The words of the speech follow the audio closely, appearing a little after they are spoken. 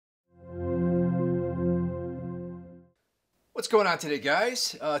What's going on today,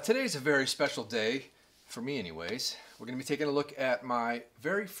 guys? Today's a very special day, for me anyways. We're going to be taking a look at my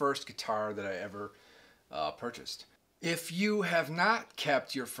very first guitar that I ever purchased. If you have not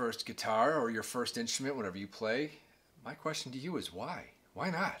kept your first guitar or your first instrument, whatever you play, my question to you is why? Why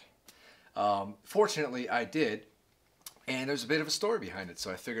not? Fortunately, I did, and there's a bit of a story behind it,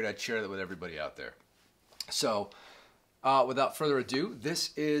 so I figured I'd share that with everybody out there. So, without further ado,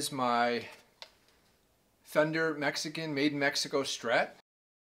 this is my Fender made in Mexico Strat.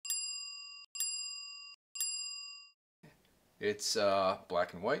 It's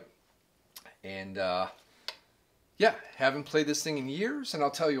black and white, and yeah, haven't played this thing in years, and I'll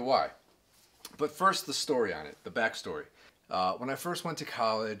tell you why. But first, the story on it, the backstory. When I first went to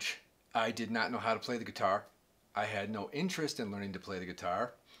college, I did not know how to play the guitar. I had no interest in learning to play the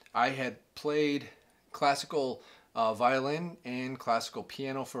guitar. I had played classical violin and classical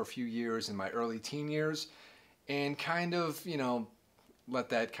piano for a few years in my early teen years, and kind of, let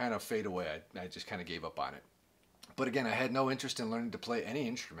that kind of fade away. I just kind of gave up on it. But again, I had no interest in learning to play any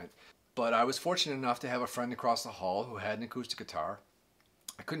instrument. But I was fortunate enough to have a friend across the hall who had an acoustic guitar.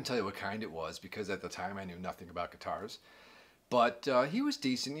 I couldn't tell you what kind it was because at the time I knew nothing about guitars. But he was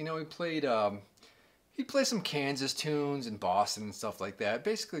decent. He'd play some Kansas tunes and Boston and stuff like that.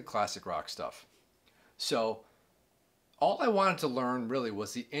 Basically classic rock stuff. So all I wanted to learn really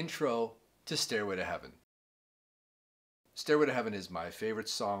was the intro to Stairway to Heaven. Stairway to Heaven is my favorite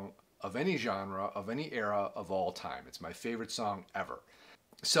song of any genre, of any era, of all time. It's my favorite song ever.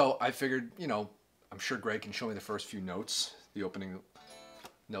 So I figured, I'm sure Greg can show me the first few notes, the opening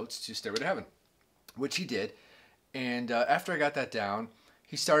notes to Stairway to Heaven, which he did. And after I got that down,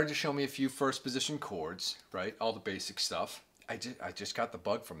 he started to show me a few first position chords, right? All the basic stuff. I just got the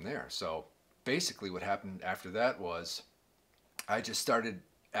bug from there. So basically what happened after that was I just started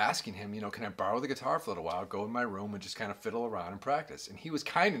asking him, can I borrow the guitar for a little while, go in my room and just kind of fiddle around and practice. And he was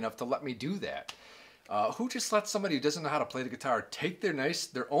kind enough to let me do that. Who just lets somebody who doesn't know how to play the guitar take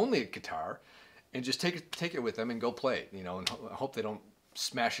their only guitar and just take it with them and go play it, and hope they don't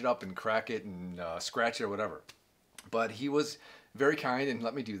smash it up and crack it and scratch it or whatever. But he was very kind and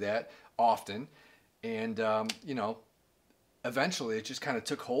let me do that often. And, eventually it just kind of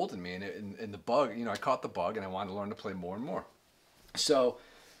took hold in me, and the bug, I caught the bug and I wanted to learn to play more and more. So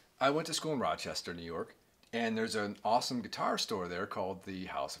I went to school in Rochester, New York, and there's an awesome guitar store there called the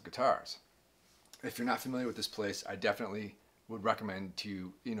House of Guitars. If you're not familiar with this place, I definitely would recommend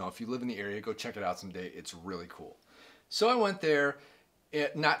to, if you live in the area, go check it out someday. It's really cool. So I went there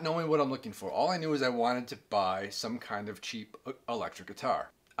not knowing what I'm looking for. All I knew is I wanted to buy some kind of cheap electric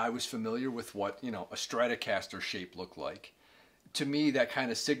guitar. I was familiar with what, a Stratocaster shape looked like. To me, that kind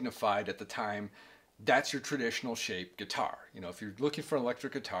of signified at the time, that's your traditional shape guitar. If you're looking for an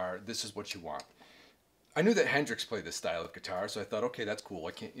electric guitar, this is what you want. I knew that Hendrix played this style of guitar, so I thought, okay, that's cool.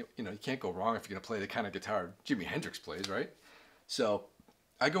 You can't go wrong if you're gonna play the kind of guitar Jimi Hendrix plays, right? So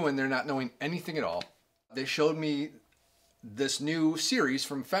I go in there not knowing anything at all. They showed me this new series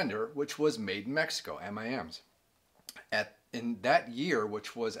from Fender, which was made in Mexico, MIMs. In that year,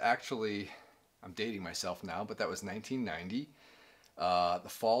 which was actually, I'm dating myself now, but that was 1990, the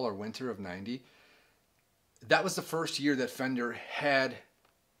fall or winter of 90. That was the first year that Fender had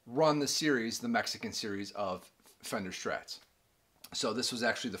run the series, the Mexican series of Fender Strats. So this was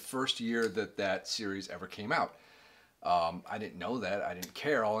actually the first year that series ever came out. I didn't know that. I didn't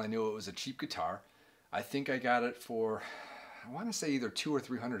care. All I knew it was a cheap guitar. I think I got it for, I want to say either $200 or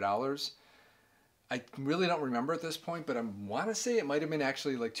 $300. I really don't remember at this point, but I want to say it might have been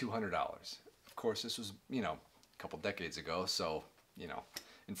actually like $200. Of course, this was, a couple decades ago, so,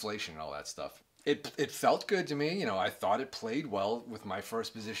 inflation and all that stuff. It felt good to me. I thought it played well with my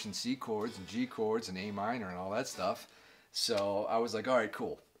first position C chords and G chords and A minor and all that stuff. So I was like, all right,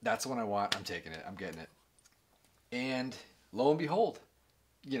 cool. That's the one I want. I'm taking it. I'm getting it. And lo and behold,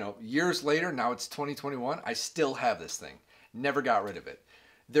 years later, now it's 2021, I still have this thing. Never got rid of it.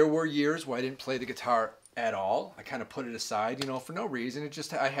 There were years where I didn't play the guitar at all. I kind of put it aside, for no reason. It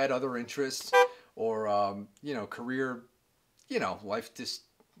just, I had other interests or, career,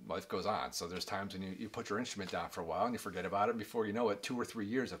 life goes on. So there's times when you put your instrument down for a while and you forget about it. Before you know it, 2 or 3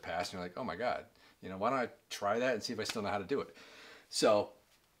 years have passed and you're like, oh my God, why don't I try that and see if I still know how to do it? So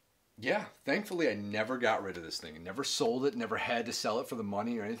yeah, thankfully I never got rid of this thing. I never sold it, never had to sell it for the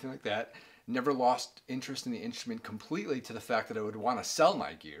money or anything like that. Never lost interest in the instrument completely to the fact that I would want to sell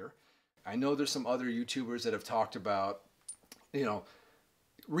my gear. I know there's some other YouTubers that have talked about,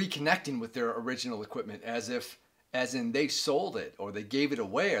 reconnecting with their original equipment as in they sold it or they gave it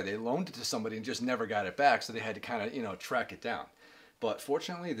away or they loaned it to somebody and just never got it back, so they had to kind of, track it down. But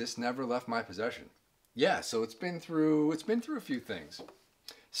fortunately, this never left my possession. yeah, so it's been through a few things.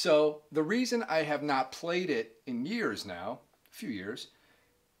 So the reason I have not played it in years now, a few years,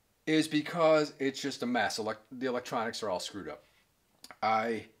 is because it's just a mess. The electronics are all screwed up.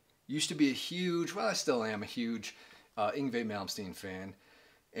 I used to be a huge, well, I still am a huge Yngwie Malmsteen fan.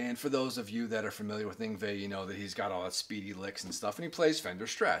 And for those of you that are familiar with Yngwie, you know that he's got all that speedy licks and stuff, and he plays Fender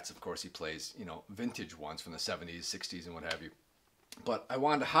Strats. Of course, he plays, you know, vintage ones from the 70s, 60s, and what have you. But I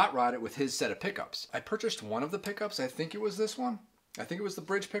wanted to hot rod it with his set of pickups. I purchased one of the pickups. I think it was this one. I think it was the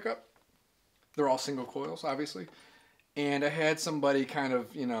bridge pickup. They're all single coils, obviously. And I had somebody kind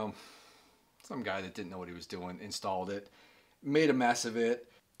of, you know, some guy that didn't know what he was doing, installed it, made a mess of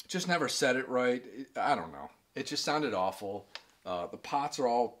it, just never set it right. I don't know. It just sounded awful. The pots are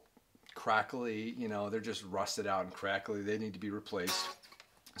all crackly, you know, they're just rusted out and crackly. They need to be replaced.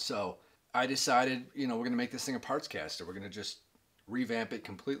 So I decided, you know, we're going to make this thing a parts caster. We're going to just revamp it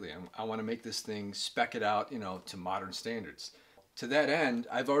completely. I want to make this thing, spec it out, you know, to modern standards. To that end,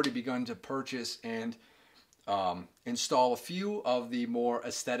 I've already begun to purchase and install a few of the more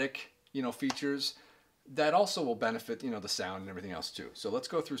aesthetic, you know, features that also will benefit, you know, the sound and everything else too. So let's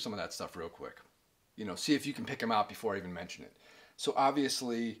go through some of that stuff real quick. You know, see if you can pick them out before I even mention it. So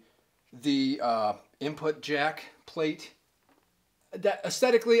obviously the input jack plate, that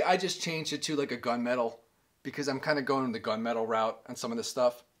aesthetically I just changed it to like a gunmetal because I'm kind of going the gunmetal route on some of this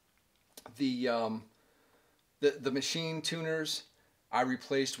stuff. The machine tuners I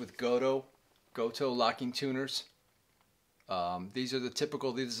replaced with Goto locking tuners. These are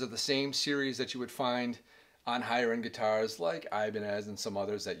the same series that you would find on higher end guitars like Ibanez and some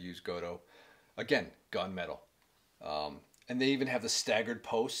others that use Goto. Again, gunmetal. And they even have the staggered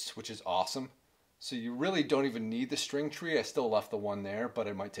posts, which is awesome. So you really don't even need the string tree. I still left the one there, but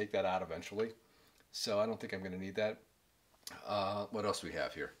I might take that out eventually. So I don't think I'm going to need that. What else do we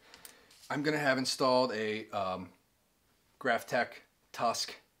have here? I'm going to have installed a Graphtec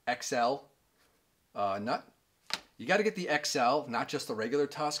Tusk XL nut. You got to get the XL, not just the regular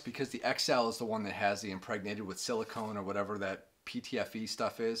Tusk, because the XL is the one that has the impregnated with silicone or whatever that PTFE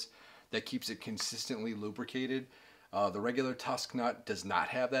stuff is that keeps it consistently lubricated. The regular Tusk nut does not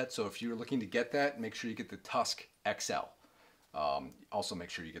have that, so if you're looking to get that, make sure you get the Tusk XL. Also make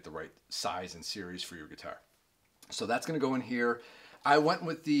sure you get the right size and series for your guitar. So that's going to go in here. I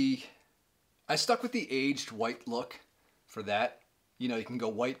stuck with the aged white look for that. You know, you can go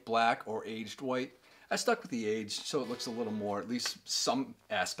white, black, or aged white. I stuck with the aged, so it looks a little more, at least some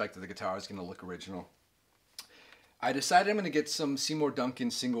aspect of the guitar is going to look original. I decided I'm going to get some Seymour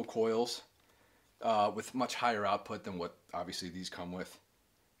Duncan single coils with much higher output than what obviously these come with.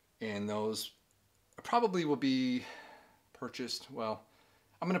 And those probably will be purchased, well,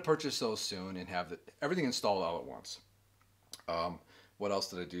 I'm going to purchase those soon and have everything installed all at once. What else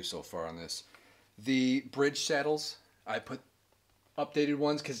did I do so far on this? The bridge saddles, I put updated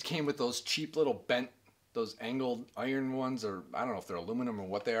ones because it came with those cheap little bent, those angled iron ones, or I don't know if they're aluminum or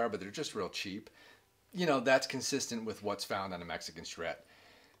what they are, but they're just real cheap. You know, that's consistent with what's found on a Mexican Strat.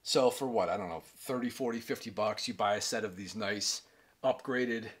 So for what, I don't know, 30, 40, 50 bucks, you buy a set of these nice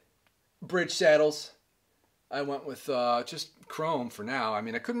upgraded bridge saddles. I went with just chrome for now. I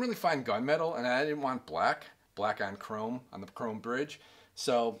mean, I couldn't really find gunmetal, and I didn't want black on chrome, on the chrome bridge.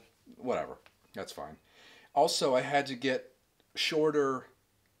 So whatever, that's fine. Also, I had to get shorter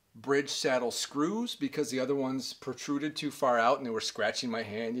bridge saddle screws because the other ones protruded too far out and they were scratching my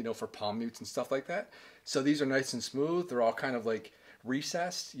hand, you know, for palm mutes and stuff like that. So these are nice and smooth. They're all kind of like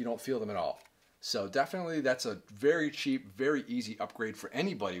recessed. You don't feel them at all. So definitely that's a very cheap, very easy upgrade for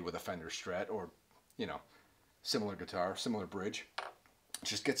anybody with a Fender Strat or, you know, similar guitar, similar bridge.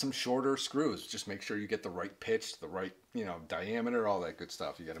 Just get some shorter screws. Just make sure you get the right pitch, the right, you know, diameter, all that good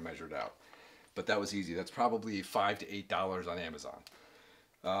stuff. You got to measure it out. But that was easy. That's probably $5 to $8 on Amazon.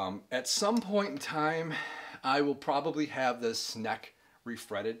 At some point in time, I will probably have this neck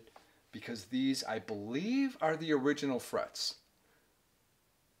refretted because these, I believe, are the original frets.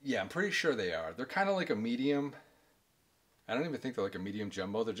 Yeah, I'm pretty sure they are. They're kind of like a medium. I don't even think they're like a medium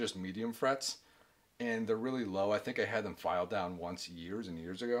jumbo. They're just medium frets. And they're really low. I think I had them filed down once years and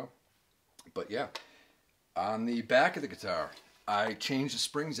years ago. But yeah, on the back of the guitar, I changed the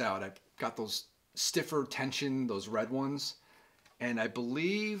springs out. I got those stiffer tension, those red ones. And I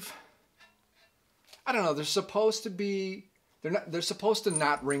believe, I don't know, they're supposed to be, they're supposed to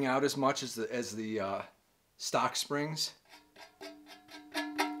not ring out as much as the stock springs.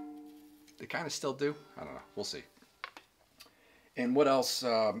 They kind of still do. I don't know. We'll see. And what else?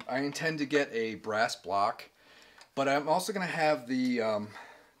 I intend to get a brass block, but I'm also going to have the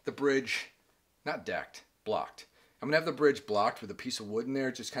bridge, not decked, blocked. I'm gonna have the bridge blocked with a piece of wood in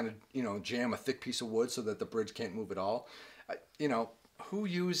there, just kind of, you know, jam a thick piece of wood so that the bridge can't move at all. You know, who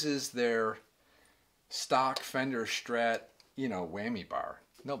uses their stock Fender Strat, you know, whammy bar?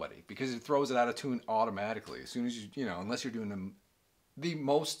 Nobody, because it throws it out of tune automatically. As soon as you know, unless you're doing the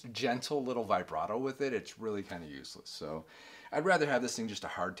most gentle little vibrato with it, it's really kind of useless. So I'd rather have this thing just a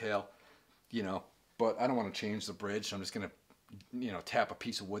hardtail, you know, but I don't want to change the bridge, so I'm just gonna, you know, tap a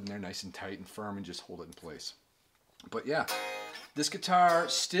piece of wood in there nice and tight and firm and just hold it in place. But yeah, this guitar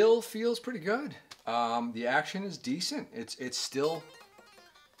still feels pretty good. The action is decent. It's still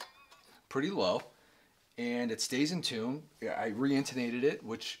pretty low, and it stays in tune. I re-intonated it,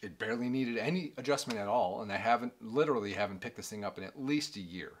 which it barely needed any adjustment at all, and I literally haven't picked this thing up in at least a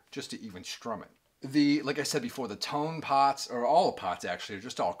year just to even strum it. Like I said before, the tone pots, or all the pots actually, are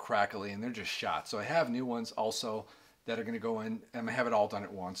just all crackly and they're just shot. So I have new ones also that are going to go in. I'm going to have it all done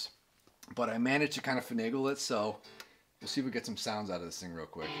at once. But I managed to kind of finagle it, so we'll see if we get some sounds out of this thing real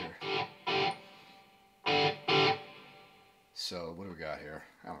quick here. So what do we got here?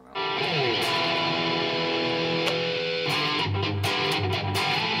 I don't know.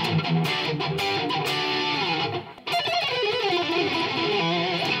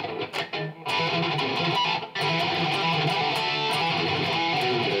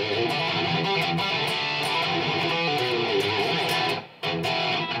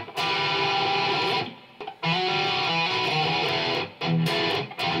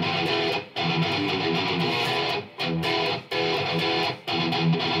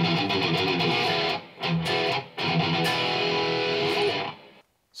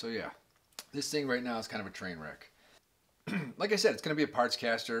 So yeah, this thing right now is kind of a train wreck. Like I said, it's going to be a parts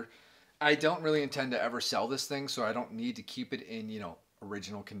caster. I don't really intend to ever sell this thing, so I don't need to keep it in, you know,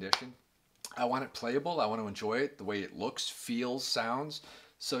 original condition. I want it playable. I want to enjoy it, the way it looks, feels, sounds.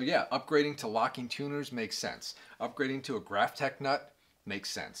 So yeah, upgrading to locking tuners makes sense. Upgrading to a Graphtec nut makes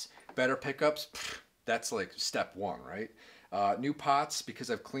sense. Better pickups, that's like step one, right? New pots,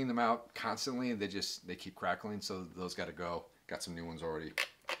 because I've cleaned them out constantly and they keep crackling, so those got to go. Got some new ones already.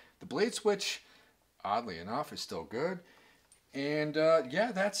 The blade switch, oddly enough, is still good. And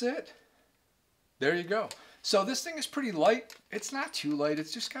yeah, that's it. There you go. So this thing is pretty light. It's not too light.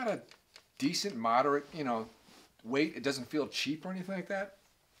 It's just got a decent, moderate, you know, weight. It doesn't feel cheap or anything like that.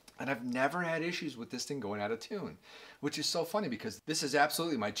 And I've never had issues with this thing going out of tune, which is so funny because this is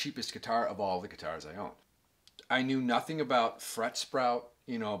absolutely my cheapest guitar of all the guitars I own. I knew nothing about fret sprout,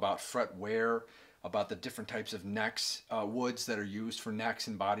 you know, about fret wear, about the different types of necks, woods that are used for necks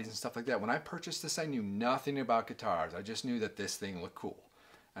and bodies and stuff like that. When I purchased this, I knew nothing about guitars. I just knew that this thing looked cool.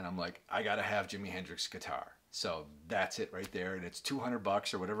 And I'm like, I gotta have Jimi Hendrix guitar. So that's it right there. And it's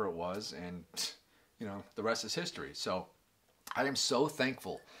 $200 or whatever it was. And you know, the rest is history. So I am so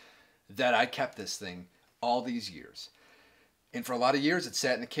thankful that I kept this thing all these years. And for a lot of years, it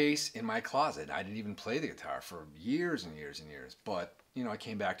sat in a case in my closet. I didn't even play the guitar for years and years and years. But you know, I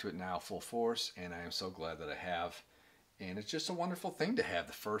came back to it now full force, and I am so glad that I have. And it's just a wonderful thing to have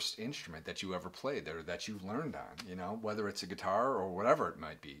the first instrument that you ever played or that you learned on, you know, whether it's a guitar or whatever it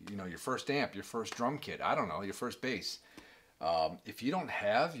might be. You know, your first amp, your first drum kit, I don't know, your first bass. If you don't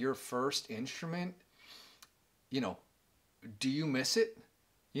have your first instrument, you know, do you miss it?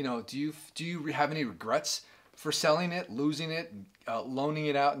 You know, do you have any regrets for selling it, losing it, loaning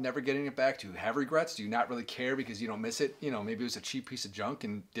it out and never getting it back? Do you have regrets? Do you not really care because you don't miss it? You know, maybe it was a cheap piece of junk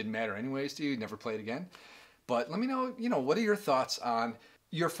and didn't matter anyways to you, never play it again. But let me know, you know, what are your thoughts on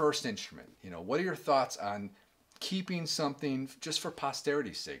your first instrument? You know, what are your thoughts on keeping something just for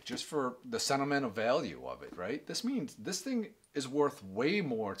posterity's sake, just for the sentimental value of it, right? This means this thing is worth way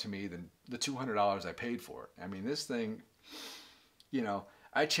more to me than the $200 I paid for it. I mean, this thing, you know,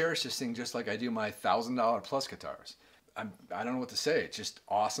 I cherish this thing just like I do my $1,000 plus guitars. I don't know what to say. It's just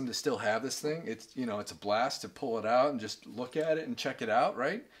awesome to still have this thing. It's, you know, it's a blast to pull it out and just look at it and check it out,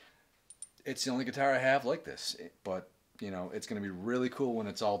 right? It's the only guitar I have like this, but you know, it's going to be really cool when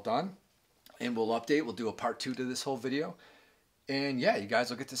it's all done. And we'll update. We'll do a part 2 to this whole video. And yeah, you guys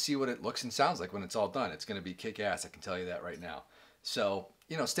will get to see what it looks and sounds like when it's all done. It's going to be kick-ass. I can tell you that right now. So,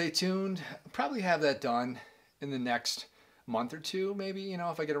 you know, stay tuned. I'll probably have that done in the next month or two, maybe, you know,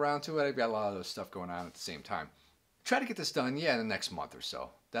 if I get around to it. I've got a lot of other stuff going on at the same time. Try to get this done, yeah, in the next month or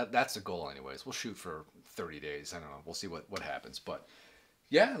so. That's the goal anyways. We'll shoot for 30 days. I don't know. We'll see what happens. But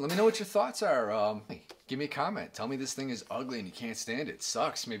yeah, let me know what your thoughts are. Give me a comment. Tell me this thing is ugly and you can't stand it. It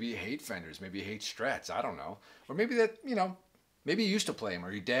sucks. Maybe you hate Fenders. Maybe you hate Strats. I don't know. Or maybe that, you know, Maybe you used to play them,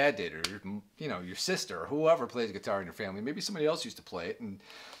 or your dad did, or your sister, or whoever plays guitar in your family. Maybe somebody else used to play it, and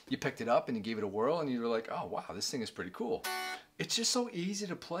you picked it up and you gave it a whirl, and you were like, oh wow, this thing is pretty cool. It's just so easy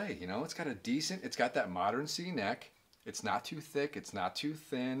to play, you know. It's got that modern C neck. It's not too thick. It's not too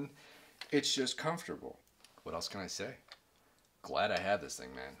thin. It's just comfortable. What else can I say? Glad I have this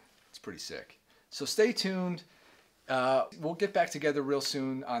thing, man. It's pretty sick. So stay tuned. We'll get back together real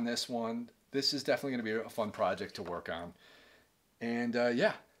soon on this one. This is definitely going to be a fun project to work on. And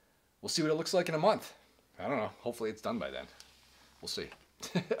yeah, we'll see what it looks like in a month. I don't know. Hopefully it's done by then. We'll see.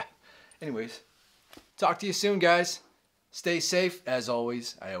 Anyways, talk to you soon, guys. Stay safe, as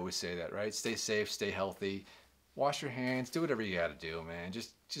always. I always say that, right? Stay safe, stay healthy. Wash your hands. Do whatever you got to do, man.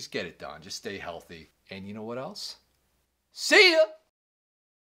 Just get it done. Just stay healthy. And you know what else? See ya!